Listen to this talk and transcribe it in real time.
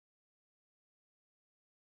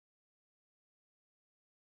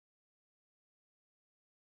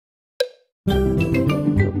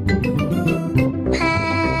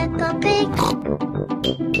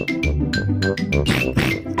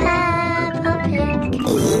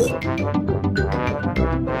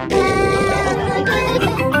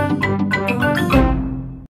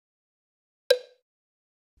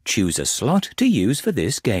Choose a slot to use for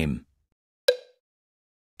this game.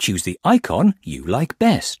 Choose the icon you like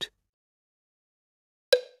best.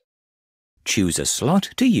 Choose a slot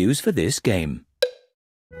to use for this game.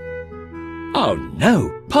 Oh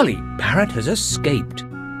no, Polly Parrot has escaped.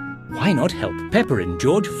 Why not help Peppa and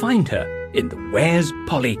George find her in the Where's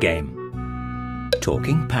Polly game?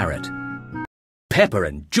 Talking Parrot. Peppa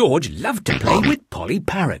and George love to play with Polly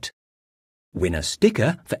Parrot. Win a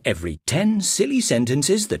sticker for every 10 silly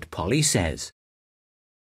sentences that Polly says.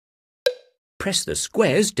 Press the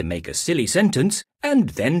squares to make a silly sentence and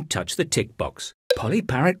then touch the tick box. Polly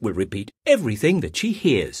Parrot will repeat everything that she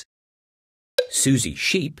hears. Susie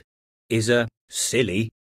Sheep is a silly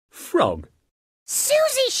frog.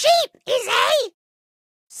 Susie Sheep is a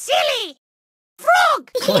silly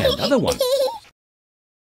frog. Try another one.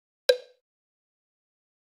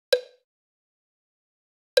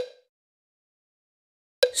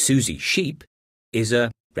 Susie Sheep is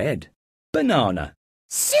a red banana.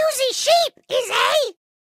 Susie Sheep is a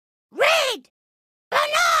red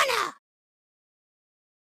banana.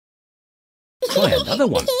 Try another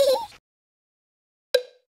one.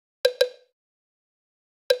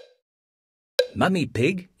 Mummy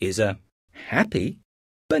Pig is a happy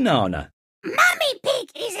banana. Mummy Pig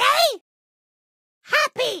is a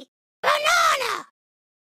happy banana.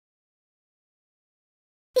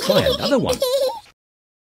 Try another one.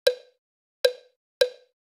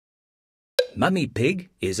 Mummy Pig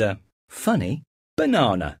is a funny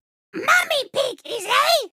banana. Mummy Pig is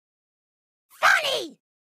a funny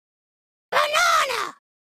banana.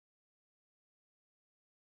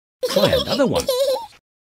 Try another one.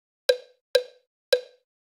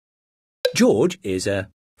 George is a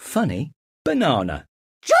funny banana.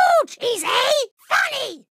 George is a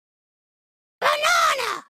funny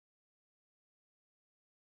banana.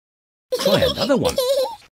 Try another one.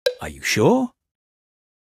 Are you sure?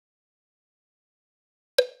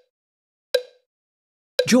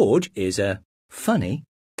 George is a funny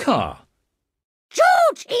car.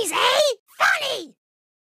 George is a funny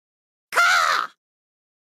car.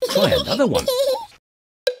 Try another one.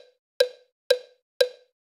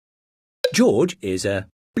 George is a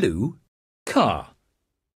blue car.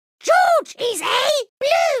 George is a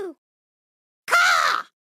blue car.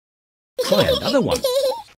 Try another one.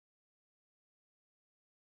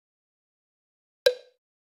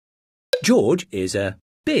 George is a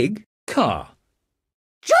big car.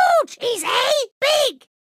 George is a big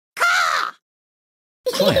car.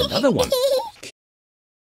 Try another one.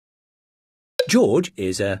 George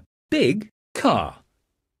is a big car.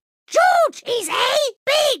 George is a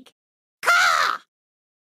big car.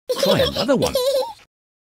 Try another one.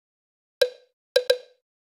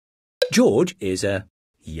 George is a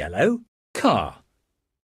yellow car.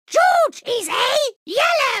 George is a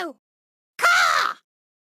yellow car.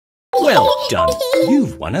 Well done.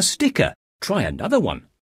 You've won a sticker. Try another one.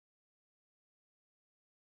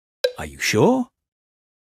 Are you sure?